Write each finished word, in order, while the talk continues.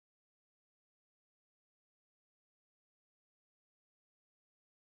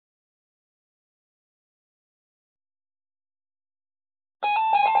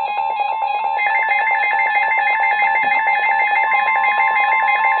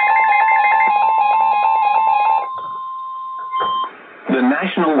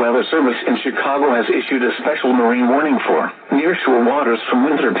National Weather Service in Chicago has issued a special marine warning for nearshore waters from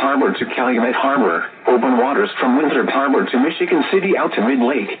Winthrop Harbor to Calumet Harbor, open waters from Winthrop Harbor to Michigan City out to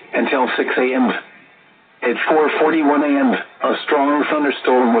Mid-Lake until 6 a.m. At 4:41 a.m., a strong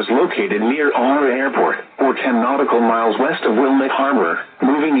thunderstorm was located near Aurora Airport, or 10 nautical miles west of Wilmette Harbor,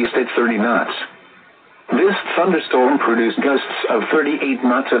 moving east at 30 knots. This thunderstorm produced gusts of 38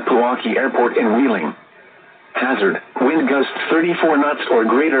 knots at Milwaukee Airport in Wheeling. Hazard, wind gusts 34 knots or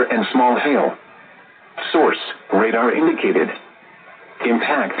greater and small hail. Source, radar indicated.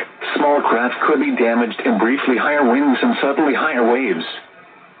 Impact, small craft could be damaged in briefly higher winds and suddenly higher waves.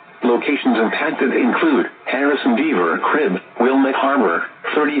 Locations impacted include Harrison Beaver Crib, Wilmette Harbor,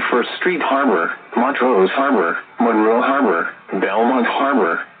 31st Street Harbor, Montrose Harbor, Monroe Harbor, Belmont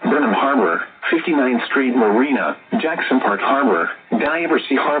Harbor, Burnham Harbor, 59th Street Marina, Jackson Park Harbor,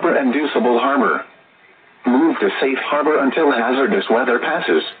 Diversey Harbor and Deuceable Harbor. Move to safe harbor until hazardous weather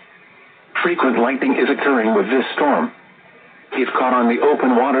passes. Frequent lightning is occurring with this storm. If caught on the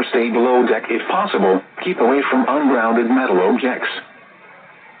open water, stay below deck if possible. Keep away from ungrounded metal objects.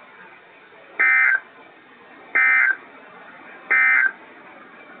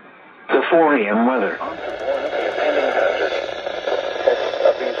 The 4 a.m. weather. Tests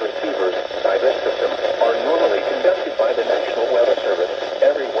of these receivers by this system are normally conducted by the National Weather Service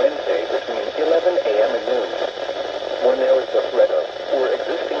every Wednesday between 11 a.m. and noon. When there is a threat of or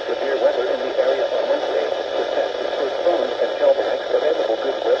existing severe weather in the area on Wednesday, the test is postponed until the next available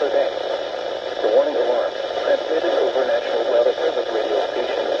good weather day. The warning alarm, transmitted over National Weather Service radio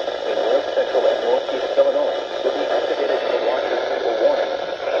stations in north central and northeast Illinois, will be activated to watch a simple warning.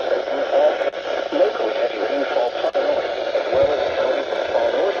 Locally heavy rainfall to Illinois, as well as counties in far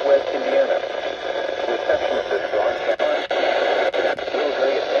northwest Indiana. Reception of this broadcast will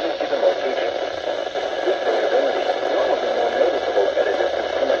vary at any given location. This variability, normally more noticeable at a distance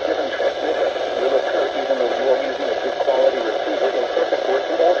from a given transmitter, will occur even though you are using a good quality receiver in perfect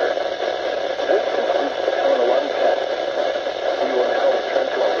working order. This concludes the Tone Alarm test. We will now return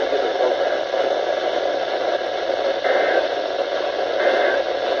to our regular program.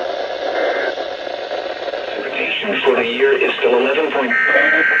 For the year is still 11.5.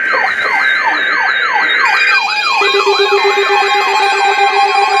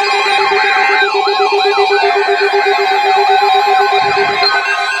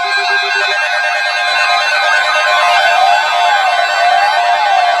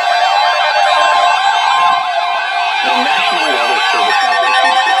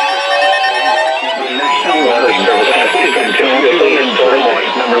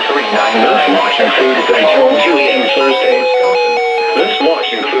 Number 399 watch includes until 2 a.m. Thursday, Wisconsin. This watch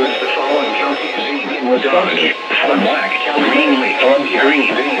includes the following counties: Wisconsin, Fond du Lac, Green Lake,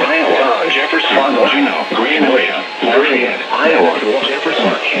 Greene, Iowa, Jefferson, Juneau, Green Area, Lafayette, Iowa,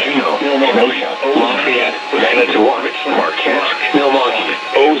 Jefferson, Juneau, Kenosha, Lafayette, Manitowoc, Marquette, Milwaukee,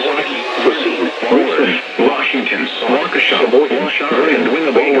 Ozark, Racine, Richmond, Washington, Waukesha, and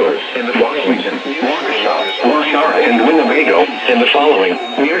Winnebago, and Washington, Waukesha, and Winnebago, and the following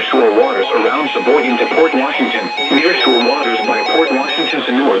nearshore waters around Sheboygan to Port Washington, nearshore waters by Port Washington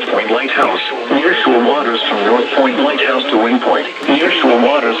to North Point Lighthouse, nearshore waters from North Point Lighthouse to Wing Point, nearshore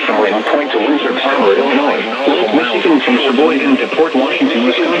waters from Wing Point to Winthrop Harbor, Illinois, Lake Michigan from Sheboygan to Port Washington,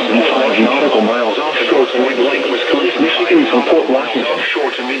 Wisconsin, 5 nautical miles offshore to Mid-Lake, Wisconsin, Michigan from Port Washington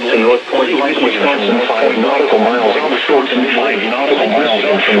to North Point Light, Wisconsin, 5 nautical miles offshore to Mid-Lake, nautical miles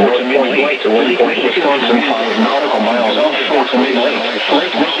offshore to Mid-Lake to Wing Point, Wisconsin, 5 nautical miles offshore to Mid-Lake,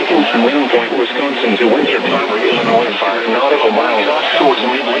 Lake Michigan from Wing Point, Wisconsin to Winthrop Harbor, Illinois, 5 nautical miles offshore to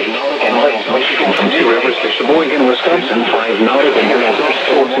Mid-Lake, and Lake Michigan from Two Rivers to Sheboygan, Wisconsin, 5 nautical miles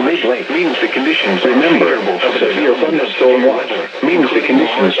offshore to Mid-Lake. Means the conditions, remember, of severe thunderstorm watch, means the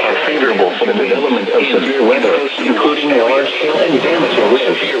conditions are favorable for the development of severe weather, including large hail and damaging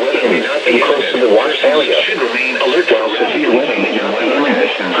winds in and close to the watch area. Should remain alert while severe weather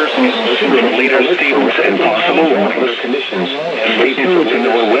conditions. Persons should later statements and possible warnings. Conditions. Stay tuned to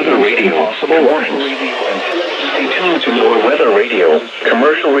NOAA Weather Radio. Possible warnings. Stay tuned to NOAA Weather Radio,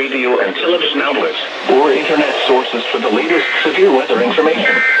 commercial radio and television outlets, or internet sources for the latest severe weather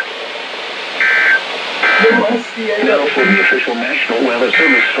information. Now for the official National Weather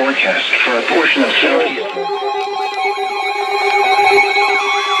Service forecast for a portion of Southeast.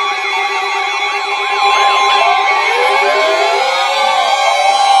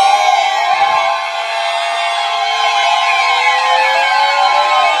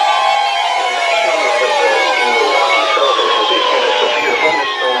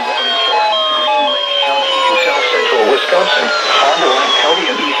 Wisconsin, Fond du Lac County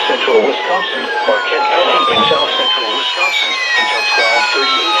in east central Wisconsin, Marquette County in south central Wisconsin until 12:30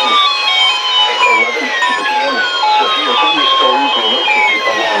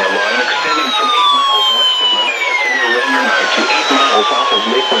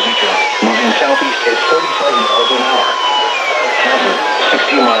 Wazucha, moving southeast at 35 miles an hour. Hazard,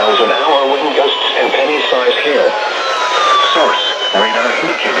 60 miles an hour wind gusts and penny-sized hail. Source, radar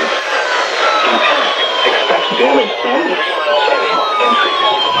indicated. Impact, expect damage to roofs, siding, and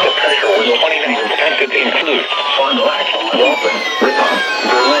trees. The pressure was 29 expected to include Fond du Lac, Walton, Ripon,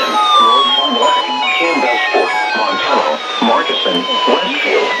 Berlin, North Fond du Lac, Campbellsport, Montano, Markesan,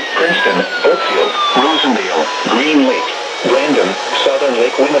 Westfield, Princeton, Oakfield, Rosendale, Green Lake, Brandon, Southern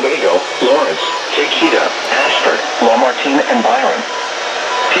Lake Winnebago, Lawrence, Chiquita, Ashford, Lamartine, and Byron.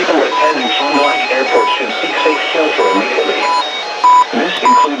 People attending Fond du Lac Airport should seek safe shelter immediately. This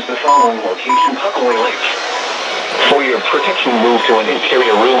includes the following location: Huckaway Lake. For your protection, move to an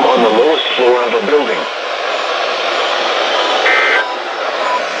interior room on the lowest floor of a building.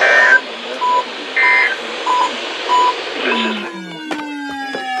 This is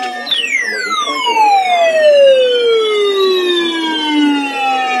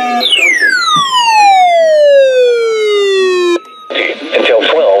until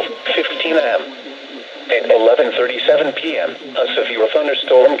 12:15 a.m. At 11:37 p.m., a severe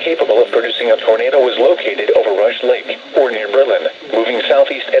thunderstorm capable of producing a tornado was located over Rush Lake, or near Berlin, moving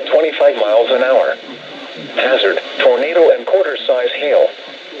southeast at 25 miles an hour. Hazard, tornado and quarter-size hail.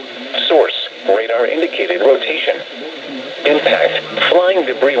 Source, radar indicated rotation. Impact, flying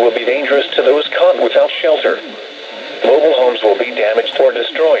debris will be dangerous to those caught without shelter. Mobile homes will be damaged or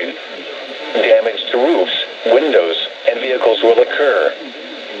destroyed. Damage to roofs, windows, and vehicles will occur.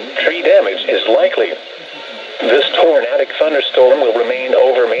 Tree damage is likely. This tornadic thunderstorm will remain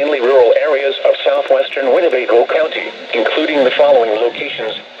over mainly rural areas of southwestern Winnebago County, including the following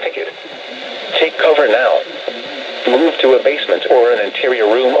locations: Pickett. Take cover now. Move to a basement or an interior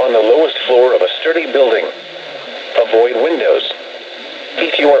room on the lowest floor of a sturdy building. Avoid windows.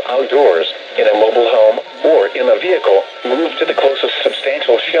 If you are outdoors, in a mobile home, or in a vehicle, move to the closest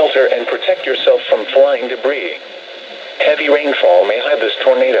substantial shelter and protect yourself from flying debris. Heavy rainfall may hide this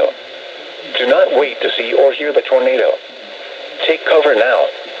tornado. Do not wait to see or hear the tornado. Take cover now.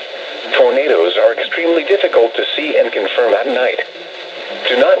 Tornadoes are extremely difficult to see and confirm at night.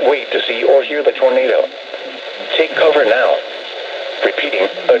 Do not wait to see or hear the tornado. Take cover now. Repeating,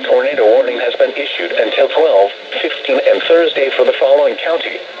 a tornado warning has been issued until 12:15 and Thursday for the following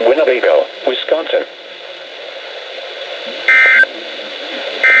county: Winnebago, Wisconsin.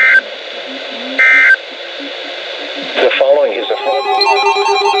 The following is a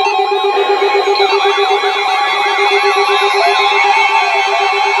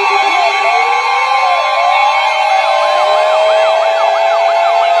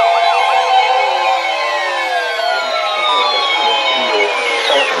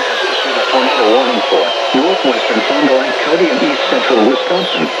tornado warning for northwestern Fond du Lac County and east central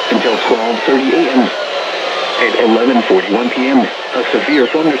Wisconsin until 12:30 a.m. At 11:41 p.m., a severe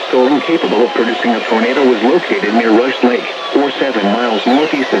thunderstorm capable of producing a tornado was located near Rush Lake, or 7 miles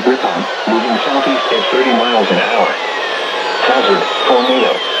northeast of Ripon, moving southeast at 30 miles an hour. Hazard,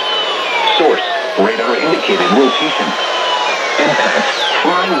 tornado. Source, radar indicated rotation. Impact,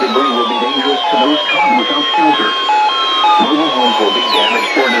 flying debris will be dangerous to those caught without shelter. Mobile homes will be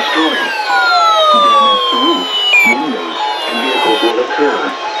damaged or destroyed. Damage to roofs, windows, and vehicles will occur.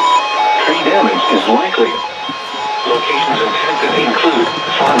 Tree damage is likely. Locations infected include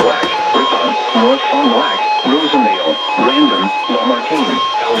Fond du Lac, Ripon, North Fond du Lac, Rosendale, Brandon, Lamartine,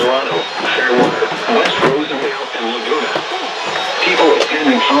 El Dorado, Fairwater, West Rosendale, and Laguna. People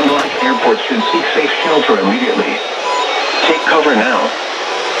attending Fond du Lac Airport should seek safe shelter immediately. Take cover now.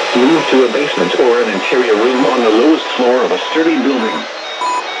 Move to a basement or an interior room on the lowest floor of a sturdy building.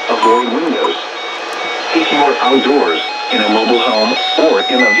 Avoid windows. If you are outdoors, in a mobile home, or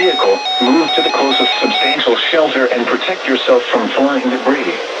in a vehicle, move to the closest substantial shelter and protect yourself from flying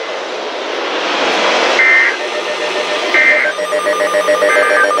debris.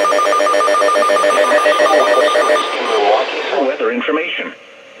 Milwaukee weather information.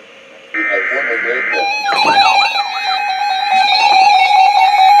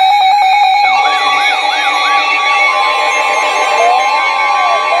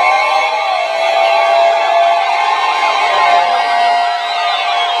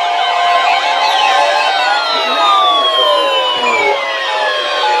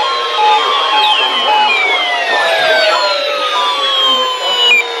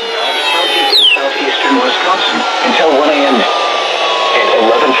 Until 1 a.m. At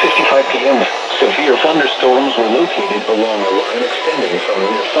 11:55 p.m., severe thunderstorms were located along a line extending from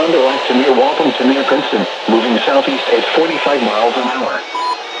near Fond du Lac to near Waltham to near Princeton, moving southeast at 45 miles an hour.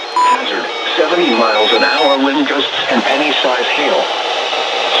 Hazard, 70 miles an hour wind gusts and penny-sized hail.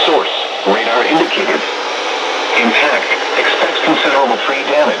 Source, radar indicated. Impact, expect considerable tree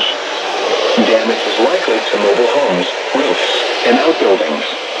damage. Damage is likely to mobile homes, roofs, and outbuildings.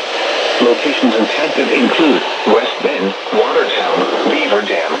 Locations impacted include West Bend, Watertown, Beaver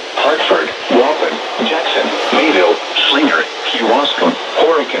Dam, Hartford, Waupun, Jackson, Mayville, Slinger, Kewaskum,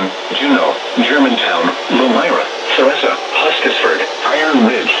 Horicon, Juneau, Germantown, Lomira, Theresa, Hustisford, Iron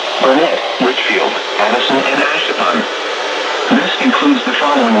Ridge, Burnett, Richfield, Addison, and Ashapon. This includes the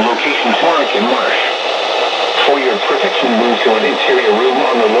following locations: Horicon Marsh. For your protection, move to an interior room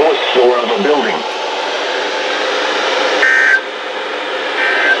on the lowest floor of a building.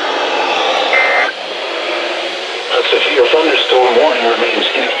 A severe thunderstorm warning remains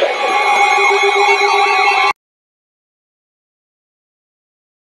in effect.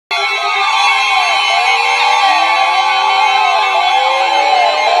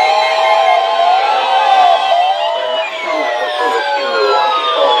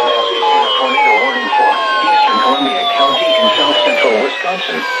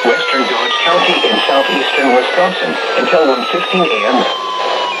 Western Dodge County in southeastern Wisconsin until 1:15 a.m.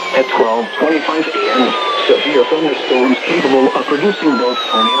 At 12:25 a.m., severe thunderstorms capable of producing both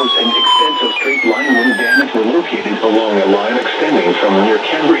tornadoes and extensive straight-line wind damage were located along a line extending from near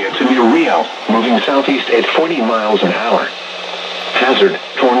Cambria to near Rio, moving southeast at 40 miles an hour. Hazard: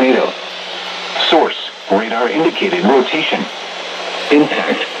 tornado. Source: radar indicated rotation.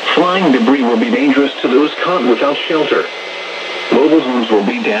 Impact: flying debris will be dangerous to those caught without shelter. Mobile homes will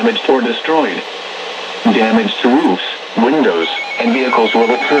be damaged or destroyed. Damage to roofs, windows, and vehicles will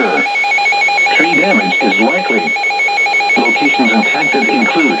occur. Tree damage is likely. Locations impacted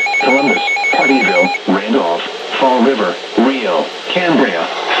include Columbus, Partyville, Randolph, Fall River, Rio, Cambria,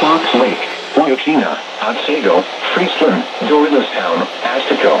 Fox Lake, Waukeena, Otsego, Friesland, Doylestown,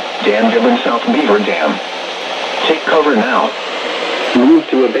 Astico, Danville, and South Beaver Dam. Take cover now. Move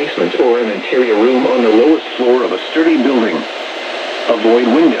to a basement or an interior room on the lowest floor of a sturdy building. Avoid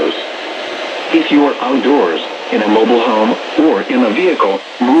windows. If you are outdoors, in a mobile home, or in a vehicle,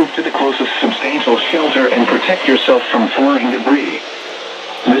 move to the closest substantial shelter and protect yourself from flying debris.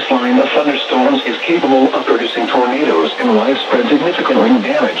 This line of thunderstorms is capable of producing tornadoes and widespread significant wind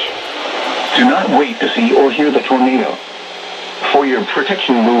damage. Do not wait to see or hear the tornado. For your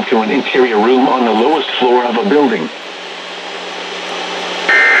protection, move to an interior room on the lowest floor of a building.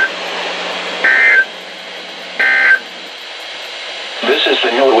 This is the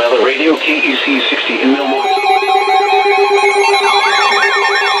NOAA Weather Radio KEC 60 in Milwaukee.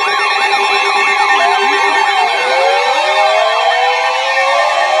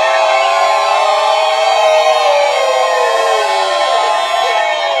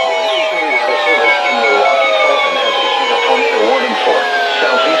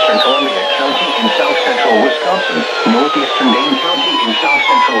 Southeastern Columbia County in south central Wisconsin, northeastern Dane County in south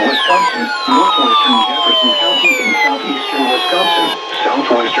central Wisconsin, northwestern Jefferson County in southeastern Wisconsin,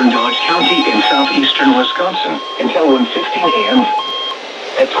 southwestern Dodge County in southeastern Wisconsin, until 1:15 a.m.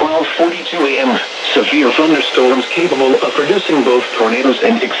 At 12:42 a.m., severe thunderstorms capable of producing both tornadoes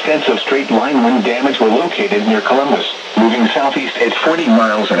and extensive straight-line wind damage were located near Columbus, moving southeast at 40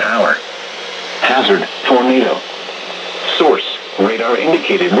 miles an hour. Hazard: tornado. Source: radar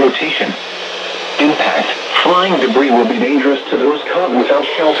indicated rotation. Impact: flying debris will be dangerous to those caught without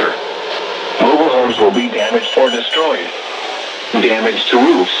shelter. Mobile homes will be damaged or destroyed. Damage to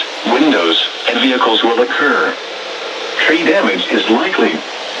roofs, windows, and vehicles will occur. Tree damage is likely.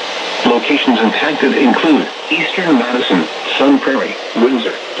 Locations impacted include eastern Madison, Sun Prairie,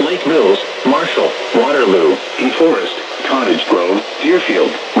 Windsor, Lake Mills, Marshall, Waterloo, eForest, Cottage Grove,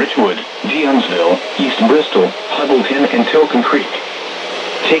 Deerfield, Richwood, Deonsville, East Bristol, Huddleton, and Token Creek.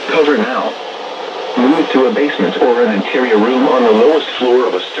 Take cover now. Move to a basement or an interior room on the lowest floor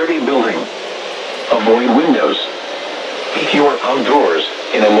of a sturdy building. Avoid windows. If you are outdoors,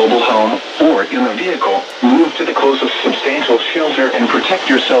 in a mobile home, or in a vehicle, move to the closest substantial shelter and protect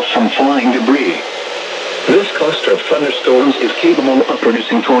yourself from flying debris. This cluster of thunderstorms is capable of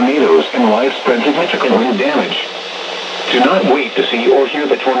producing tornadoes and widespread significant wind damage. Do not wait to see or hear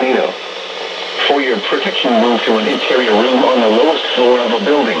the tornado. For your protection, move to an interior room on the lowest floor of a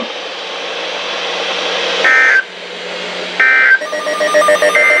building.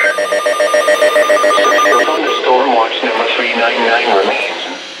 Severe thunderstorm watch number 399 remains.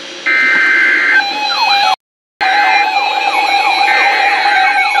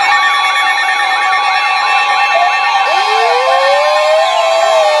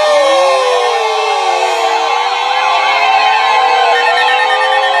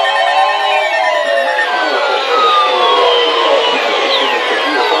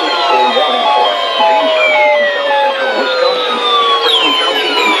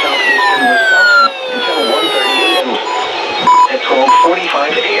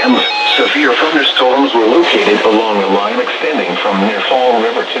 Severe thunderstorms were located along a line extending from near Fall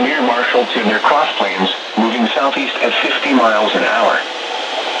River to near Marshall to near Cross Plains, moving southeast at 50 miles an hour.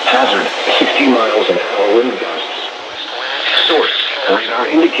 Hazard, 60 miles an hour wind gusts. Source, radar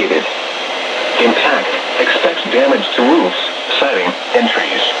indicated. Impact, expects damage to roofs, siding, and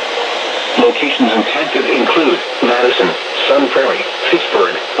trees. Locations impacted include Madison, Sun Prairie,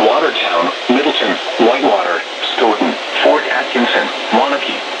 Fitchburg, Watertown, Middleton, Whitewater, Stoughton, Fort Atkinson,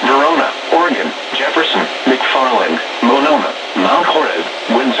 Waunakee, Verona, Oregon, Jefferson, McFarland, Monona, Mount Horeb,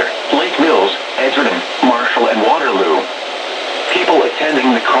 Windsor, Lake Mills, Edgerton, Marshall, and Waterloo. People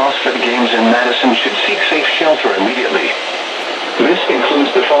attending the CrossFit Games in Madison should seek safe shelter immediately. This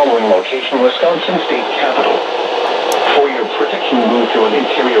includes the following location: Wisconsin State Capitol. For your protection, move to an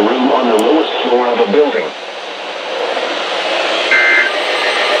interior room on the lowest floor of a building.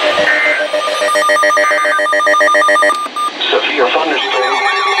 Severe thunderstorm.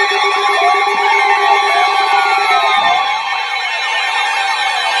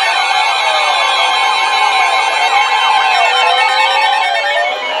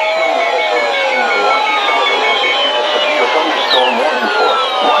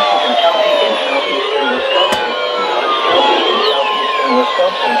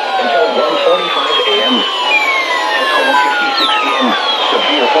 Wisconsin until 1:45 a.m. At 12:56 a.m.,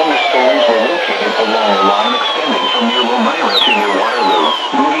 severe thunderstorms were located along a line extending from near Lomira to near Waterloo,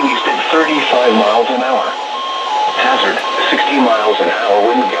 moving east at 35 miles an hour. Hazard, 60 miles an hour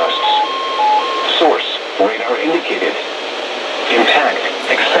wind gusts. Source, radar indicated. Impact,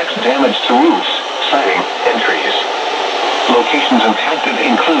 expects damage to roofs, siding, and trees. Locations impacted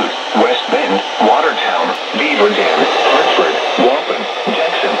include West Bend, Watertown, Beaver Dam, Hartford, Waupun,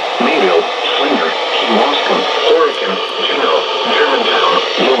 Jackson, Mayville, Slinger, Kewaskum, Horicon, Juneau, Germantown,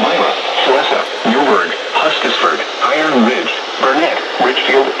 Lomira, Flessa, Newburgh, Hustisford, Iron Ridge, Burnett,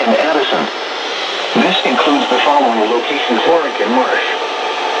 Richfield, and Addison. This includes the following locations: Horicon Marsh.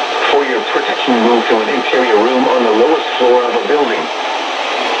 For your protection, move to an interior room on the lowest floor of a building.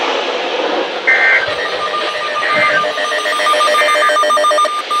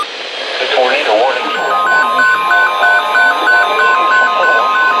 The tornado warning.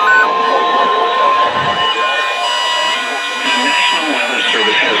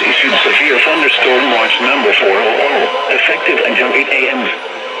 Severe thunderstorm watch number 400, effective until 8 a.m.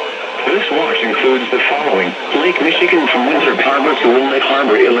 This watch includes the following: Lake Michigan from Windsor Harbor to Wilmette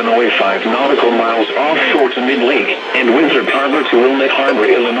Harbor, Illinois, 5 nautical miles offshore to mid-lake, and Windsor Harbor to Wilmette Harbor,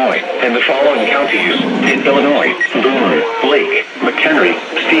 Illinois, and the following counties: Pitt, Illinois, Boone, Lake, McHenry,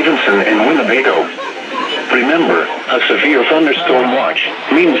 Stevenson, and Winnebago. Remember, a severe thunderstorm watch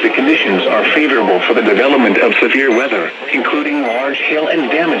means the conditions are favorable for the development of severe weather, including large hail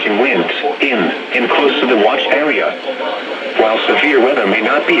and damaging winds in and close to the watch area. While severe weather may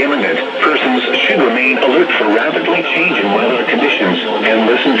not be imminent, persons should remain alert for rapidly changing weather conditions and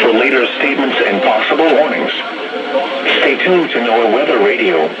listen for later statements and possible warnings. Stay tuned to NOAA weather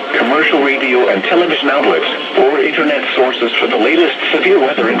radio, commercial radio and television outlets, or internet sources for the latest severe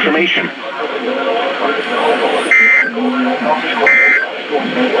weather information.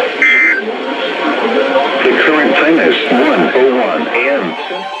 The current time is 1:01 a.m.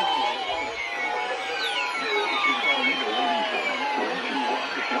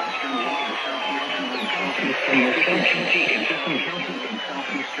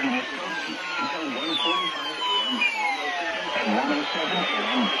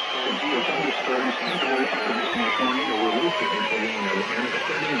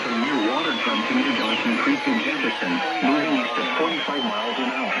 Moving east at 45 miles an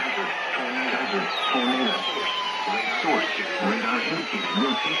hour. Tornado. Source, radar indicated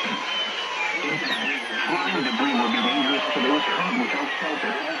rotation. Impact, flying debris will be dangerous to those caught without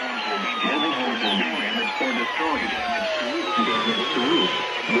shelter. Heavy homes will be damaged or destroyed. Damage to roofs,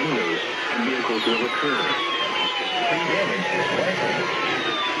 windows, and vehicles will occur.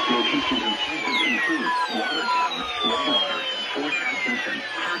 Locations impacted include Watertown, Whitewater, Fort Atkinson,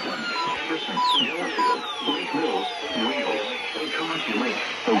 Heartland, Jefferson, Delafield, Lake Mills, Wales, Okanee Lake,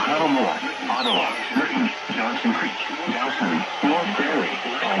 Oconomowoc, Ottawa, Merton, Johnson Creek, Dowson, North Prairie,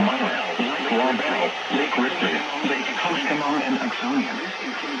 Elmira, Lake Warbell, Lake Ripley, Lake Koskomo, and Oxonian.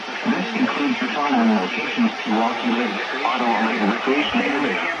 This includes the following locations: Milwaukee Lake, Ottawa Lake Recreation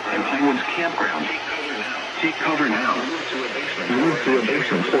Area, and Pinewoods Campground. Take cover now. Move to a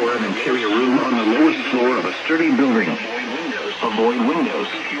basement or an interior room on the lowest floor of a sturdy building. Avoid windows.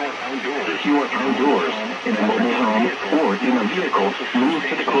 If you are outdoors, in a mobile home, or in a vehicle, move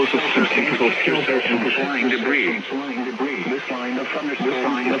to the closest substantial shelter and flying debris. This line of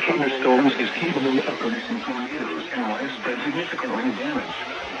thunderstorms is capable of producing tornadoes and widespread significant wind damage.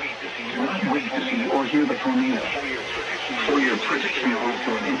 wait to see or hear the tornado. For your protection, move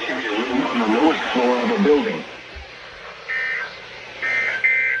to an interior room on the lowest floor of a building.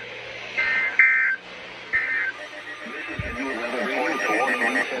 This is the new weather report for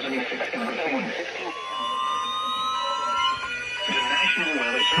 176 and between 16. The National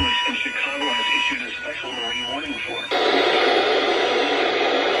Weather Service in Chicago has issued a special marine warning for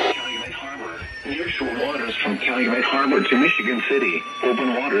Calumet Harbor. Nearshore waters from Calumet Harbor to Michigan City.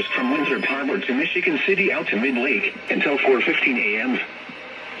 Open waters from Winthrop Harbor to Michigan City out to Mid-Lake until 4:15 a.m.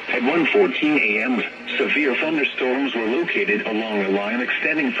 At 1:14 a.m., severe thunderstorms were located along a line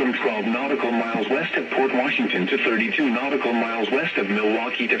extending from 12 nautical miles west of Port Washington to 32 nautical miles west of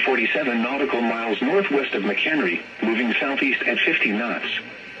Milwaukee to 47 nautical miles northwest of McHenry, moving southeast at 50 knots.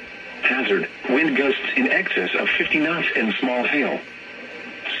 Hazard, wind gusts in excess of 50 knots and small hail.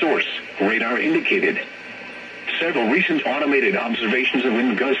 Source, radar indicated. Several recent automated observations of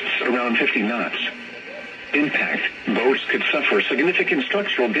wind gusts around 50 knots. Impact, boats could suffer significant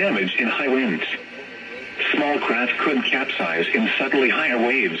structural damage in high winds. Small craft could capsize in suddenly higher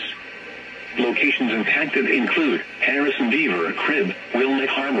waves. Locations impacted include Harrison Beaver, Crib, Wilmette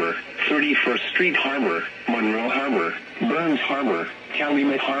Harbor, 31st Street Harbor, Monroe Harbor, Burns Harbor,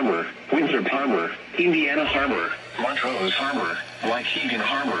 Calumet Harbor, Winthrop Harbor, Indiana Harbor, Montrose Harbor, Waukegan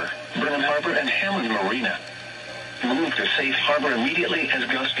Harbor, Burnham Harbor, and Hammond Marina. Move to safe harbor immediately as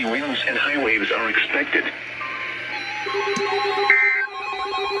gusty winds and high waves are expected.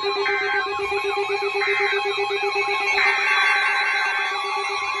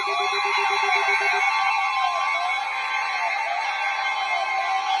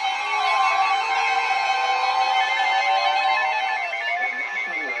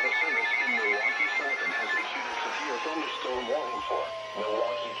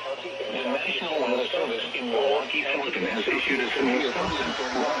 The National Weather Service in Milwaukee County has issued a severe Wisconsin,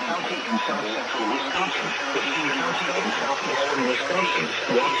 Rock County in south central Wisconsin, King County in southeastern Wisconsin,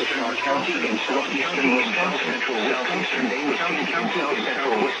 Waukesha County in southeastern Wisconsin, southeastern County in south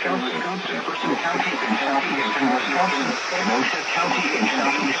central Wisconsin, Jefferson County in southeastern Wisconsin, Kenosha County in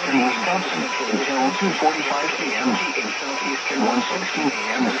southeastern Wisconsin, until 2:45 p.m. in southeastern 1:16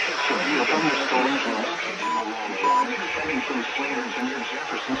 a.m. Severe thunderstorms were located along John, extending from Slater to near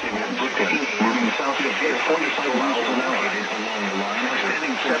Jefferson to near Brooklyn, moving southeast at 45 miles an hour along the line,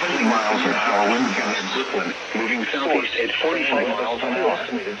 extending 70 miles an hour wind gusts. Brooklyn, moving southeast at 45 miles an hour.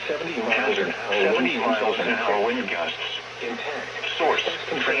 Hazard, 70 miles an hour wind gusts. Source,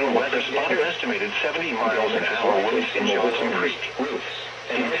 train weather spotter estimated 70 miles an hour winds in Johnson Creek.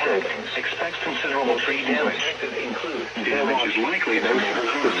 Impact, expects considerable tree damage. Damage is likely to mobile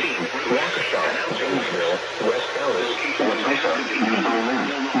homes. Waukesha, Jonesville, West Dallas, West New Berlin,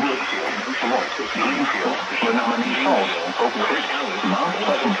 Brookfield, Floyd, Greenfield, Menominee Falls, Oak Creek, Mount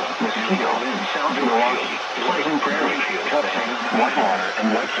Pleasant, Mosquito, South Milwaukee, Pleasant Prairie, Cudahy, Whitewater,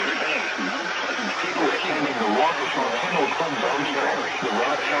 and Whitefish Bay. People attending the Waukesha Kennel Club Zone Prairie, the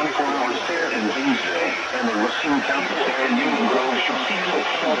Rock County Farmers Fair in Janesville, and the Racine County Fair in Union Grove should see full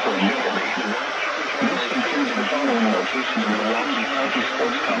shelter immediately. This includes the following locations in the Milwaukee County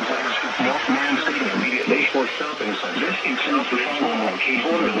Sports Complex, North Man City immediately, Lakeshore Shopping Center. This includes the following locations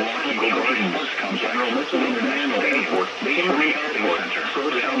in the Milwaukee County Sports Complex, Mitchell International Airport, Lakeshore Shopping Center,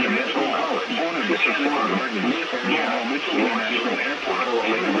 Southtown Municipal College, Warner District 4, Mitchell International Airport,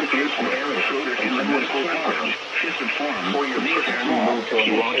 Lake Airport area, Schroeder Municipal College, Fifth Farm, for your protection, move to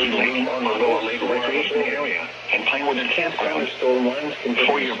Milwaukee Lake on the Lower Lake Recreation Area, and Pinewood Campground.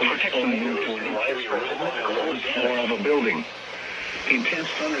 For your protection, move to the lowest floor of a building. Intense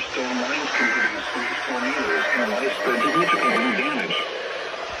thunderstorm lines can produce brief tornadoes and widespread significant wind damage.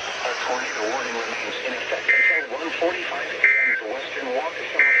 A tornado warning remains in effect until 1:45 a.m. to western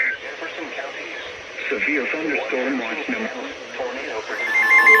Waukesha and Jefferson counties. Severe thunderstorm watch number. Tornado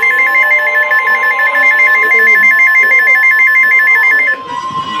producing.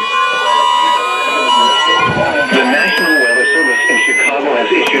 The National Weather Service in Chicago has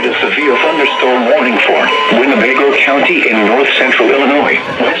issued a severe thunderstorm warning for Winnebago County in north central Illinois,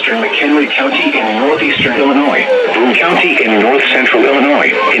 western McHenry County in northeastern Illinois, Boone County in north central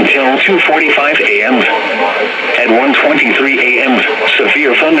Illinois, until 2:45 a.m. At 1:23 a.m.,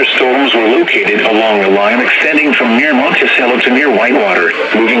 severe thunderstorms were located along a line extending from near Monticello to near Whitewater,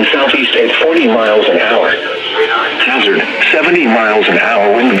 moving southeast at 40 miles an hour. Hazard, 70 miles an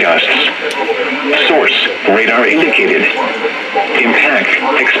hour wind gusts. Source, radar indicated. Impact,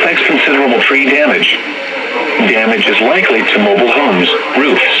 expects considerable tree damage. Damage is likely to mobile homes,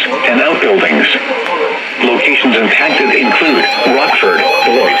 roofs, and outbuildings. Locations impacted include Rockford,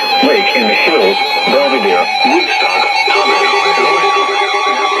 Beloit, Lake in the Hills, Belvedere, Woodstock,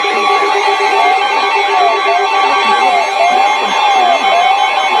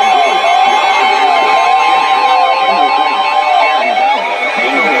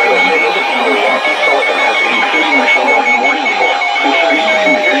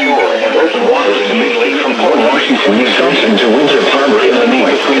 open waters to mid-lake from Port Washington, Wisconsin to Windsor Harbor,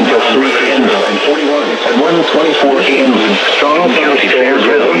 Illinois until 3 a.m. and 41 at 1:24 a.m. Strong County Fairgrounds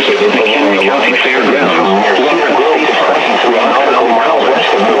along the County Fairgrounds near Grove to 23 nautical miles west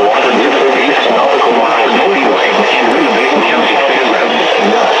of Milwaukee to 38 nautical miles northwest and Winnebago County Fairgrounds and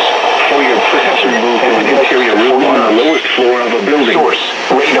thus for your protection move to an interior room on the lowest floor of a building. Source,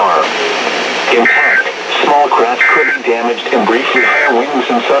 radar. Impact. Small craft could be damaged and briefly higher winds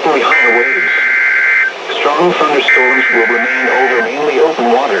and suddenly higher waves. Strong thunderstorms will remain over mainly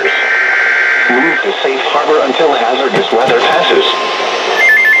open waters. Move to safe harbor until hazardous weather passes.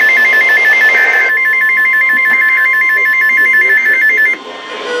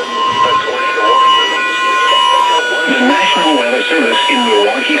 The National Weather Service in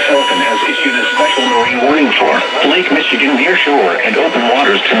Milwaukee has issued a special marine warning for Lake Michigan near shore and open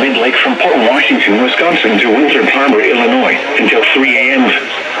waters to mid-lake from Port Washington, Wisconsin to Windsor Harbor, Illinois until 3 a.m.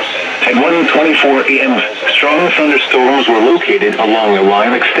 At 1:24 a.m., strong thunderstorms were located along a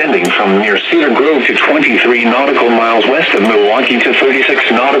line extending from near Cedar Grove to 23 nautical miles west of Milwaukee to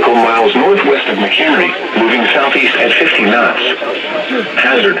 36 nautical miles northwest of McHenry, moving southeast at 50 knots.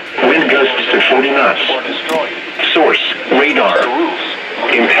 Hazard, wind gusts to 40 knots. Source, radar.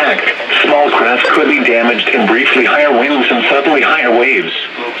 Impact, small craft could be damaged and briefly higher winds and suddenly higher waves.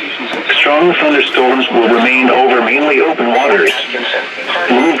 Strong thunderstorms will remain over mainly open waters.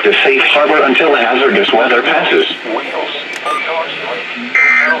 Move to safe harbor until hazardous weather passes.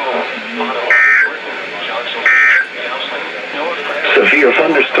 Severe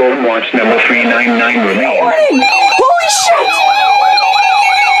thunderstorm watch number 399 remains. Holy shit!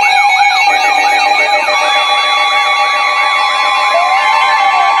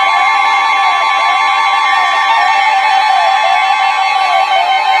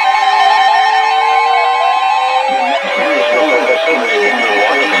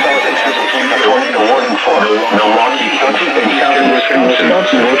 Milwaukee County in southeastern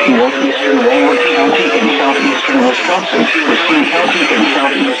Wisconsin, northeastern Milwaukee County in southeastern Wisconsin, Racine County in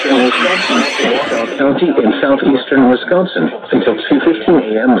southeastern Wisconsin, South County in southeastern Wisconsin until 2:15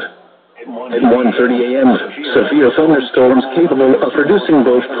 a.m. At 1:30 a.m., severe thunderstorms capable of producing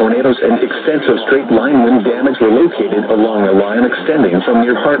both tornadoes and extensive straight-line wind damage were located along a line extending from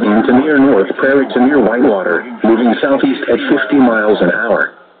near Hartman to near North Prairie to near Whitewater, moving southeast at 50 miles an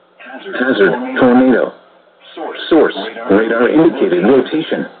hour. Hazard, tornado. Source, radar indicated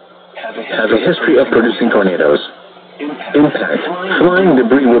rotation. Has a history of producing tornadoes. Impact, flying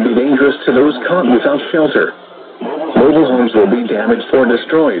debris will be dangerous to those caught without shelter. Mobile homes will be damaged or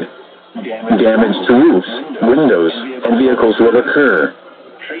destroyed. Damage to roofs, windows, and vehicles will occur.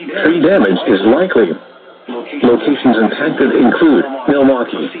 Tree damage is likely. Locations impacted include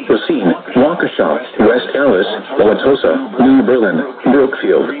Milwaukee, Racine, Waukesha, West Allis, Wauwatosa, New Berlin,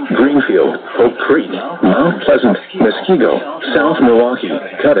 Brookfield, Greenfield, Oak Creek, Mount Pleasant, Muskego, South Milwaukee,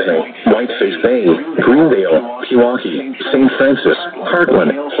 Cudahy, Whiteface Bay, Greendale, Pewaukee, St. Francis,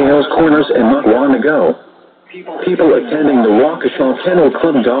 Heartland, Hales Corners, and Mukwonago. People attending the Waukesha Kennel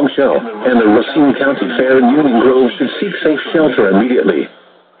Club Dog Show and the Racine County Fair in Union Grove should seek safe shelter immediately.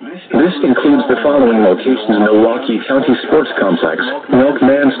 This includes the following locations: Milwaukee County Sports Complex,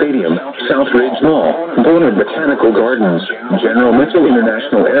 Milkman Stadium, Southridge Mall, Bonner Botanical Gardens, General Mitchell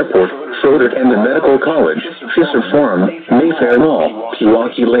International Airport, Froderick and the Medical College, Fisher Forum, Mayfair Mall,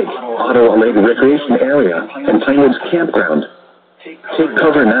 Pewaukee Lake, Ottawa Lake Recreation Area, and Pinewoods Campground. Take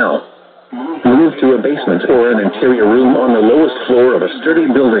cover now. Move to a basement or an interior room on the lowest floor of a sturdy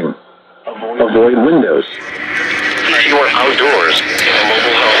building. Avoid windows. If you are outdoors, in a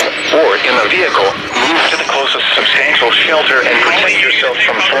mobile home, or in a vehicle, move to the closest substantial shelter and protect yourself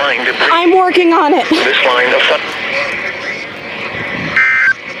from flying debris. I'm working on it. This line of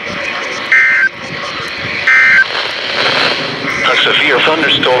a severe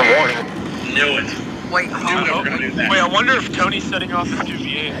thunderstorm warning. Knew it. Wait, I wonder if Tony's setting off his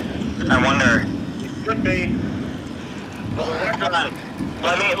 2VA. I wonder. Could be.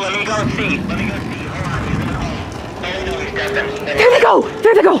 Let me go see. There they go!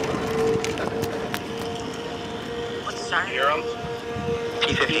 There they go! What's that? Hear him?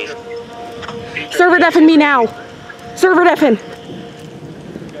 P50. Server deafen me now. Server deafen.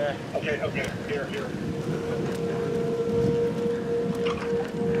 Okay. Here.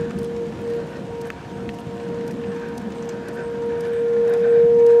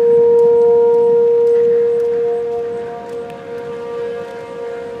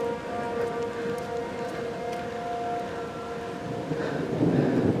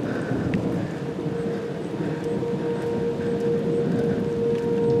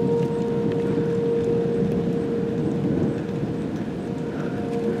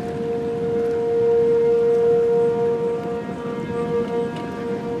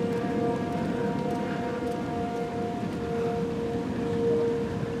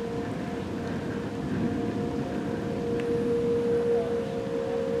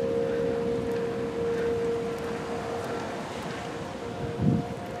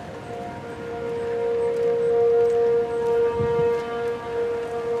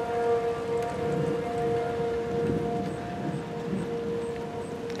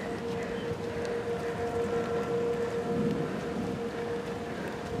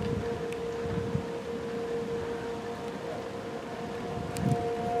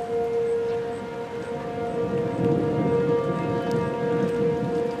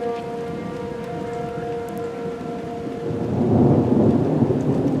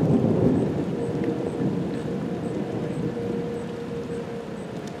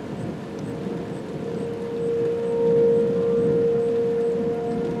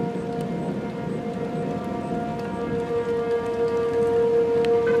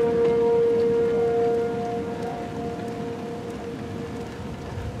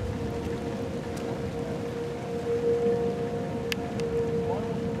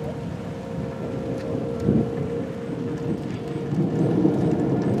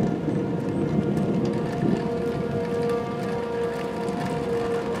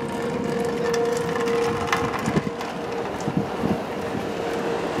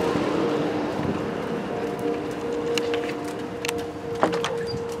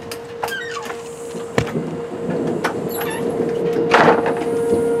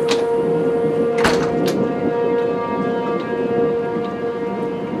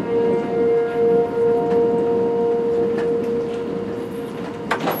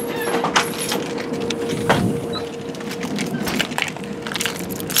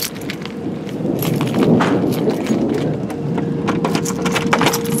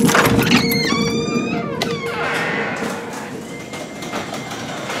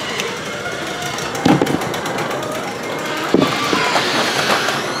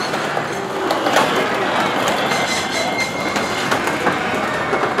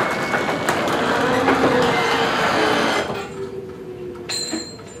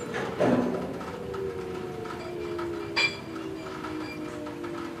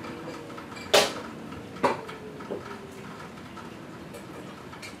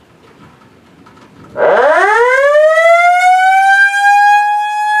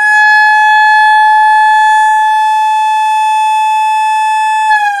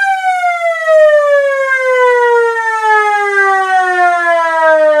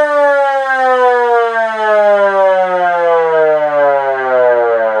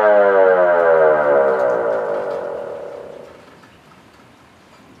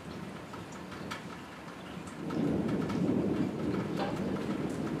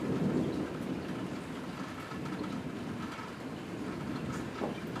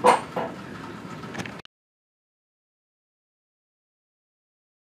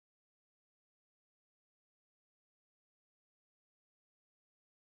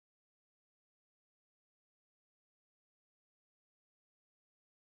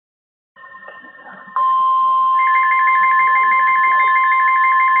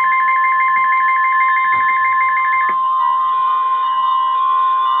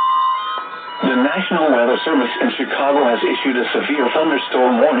 The National Weather Service in Chicago has issued a severe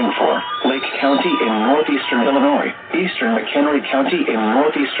thunderstorm warning for Lake County in northeastern Illinois, eastern McHenry County in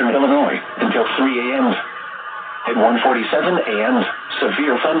northeastern Illinois until 3 a.m. At 1:47 a.m.,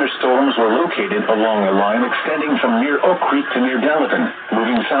 severe thunderstorms were located along a line extending from near Oak Creek to near Gallatin,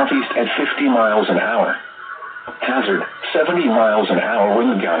 moving southeast at 50 miles an hour. Hazard, 70 miles an hour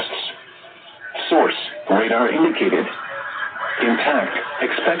wind gusts. Source, radar indicated. Impact,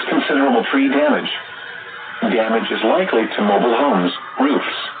 expect considerable tree damage. Damage is likely to mobile homes,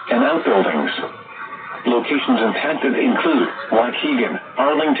 roofs, and outbuildings. Locations impacted include Waukegan,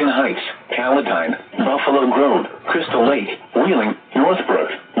 Arlington Heights, Palatine, Buffalo Grove, Crystal Lake, Wheeling,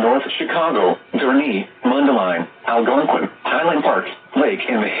 Northbrook, North Chicago, Gurnee, Mundelein, Algonquin, Highland Park, Lake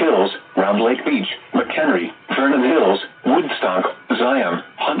in the Hills, Round Lake Beach, McHenry, Vernon Hills, Woodstock, Zion,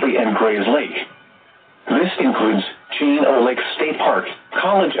 Huntley, and Grays Lake. This includes Chino Lake State Park,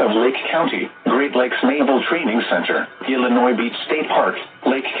 College of Lake County, Great Lakes Naval Training Center, Illinois Beach State Park,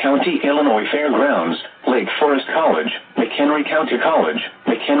 Lake County, Illinois Fairgrounds, Lake Forest College, McHenry County College,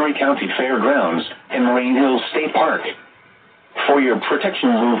 McHenry County Fairgrounds, and Rain Hills State Park. For your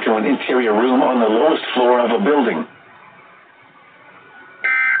protection, move to an interior room on the lowest floor of a building.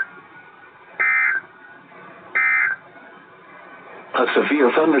 A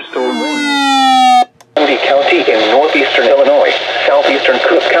severe thunderstorm warning. County in northeastern Illinois, southeastern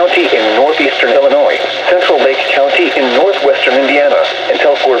Cook County in northeastern Illinois, central Lake County in northwestern Indiana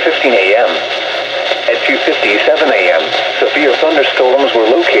until 4:15 a.m. At 2:57 a.m., severe thunderstorms were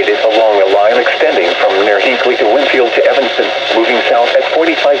located along a line extending from near Hinkley to Winfield to Evanston, moving south at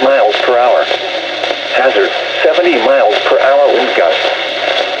 45 miles per hour. Hazard, 70 miles per hour wind gusts.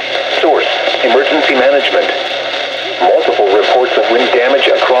 Source, emergency management. Multiple reports of wind damage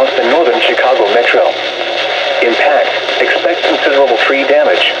across the northern Chicago metro. Impact, expect considerable tree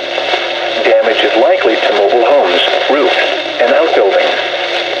damage. Damage is likely to mobile homes, roofs, and outbuildings.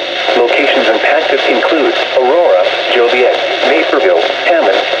 Locations impacted include Aurora, Joliet, Naperville,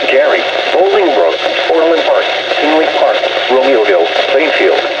 Hammond, Gary, Bolingbrook, Orland Park, Tinley Park, Romeoville,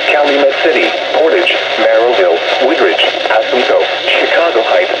 Plainfield, Calumet City, Portage, Merrillville, Woodridge, Oswego, Chicago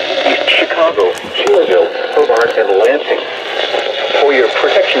Heights, East Chicago, Sheilville, Hobart, and Lansing. For your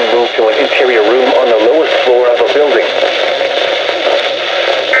protection, move to an interior room on the lowest floor of a building.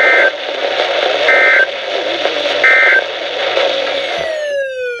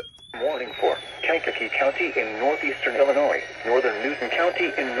 Warning for Kankakee County in northeastern Illinois, northern Newton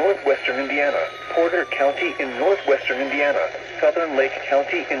County in northwestern Indiana, Porter County in northwestern Indiana, southern Lake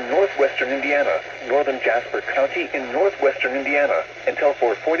County in northwestern Indiana, northern Jasper County in northwestern Indiana until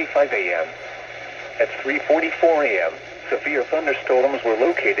 4:45 a.m. At 3:44 a.m., severe thunderstorms were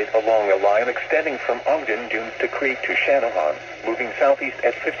located along a line extending from Ogden Dunes to Creek to Channahon, moving southeast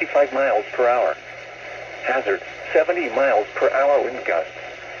at 55 miles per hour. Hazard, 70 miles per hour wind gusts.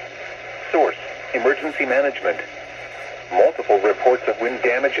 Source, emergency management. Multiple reports of wind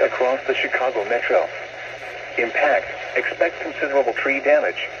damage across the Chicago metro. Impact, expect considerable tree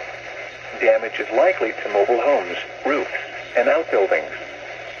damage. Damage is likely to mobile homes, roofs, and outbuildings.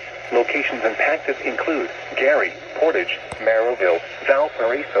 Locations impacted include Gary, Portage, Merrillville,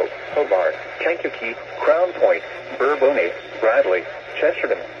 Valparaiso, Hobart, Kankakee, Crown Point, Bourbonnais, Bradley,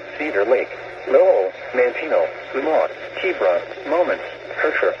 Chesterton, Cedar Lake, Lowell, Mantino, Lemont, Hebron, Moments,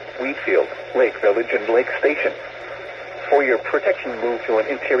 Herscher, Wheatfield, Lake Village, and Lake Station. For your protection, move to an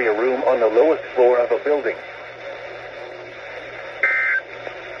interior room on the lowest floor of a building.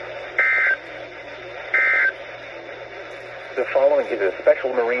 The following is a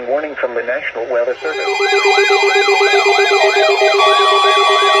special marine warning from the National Weather Service.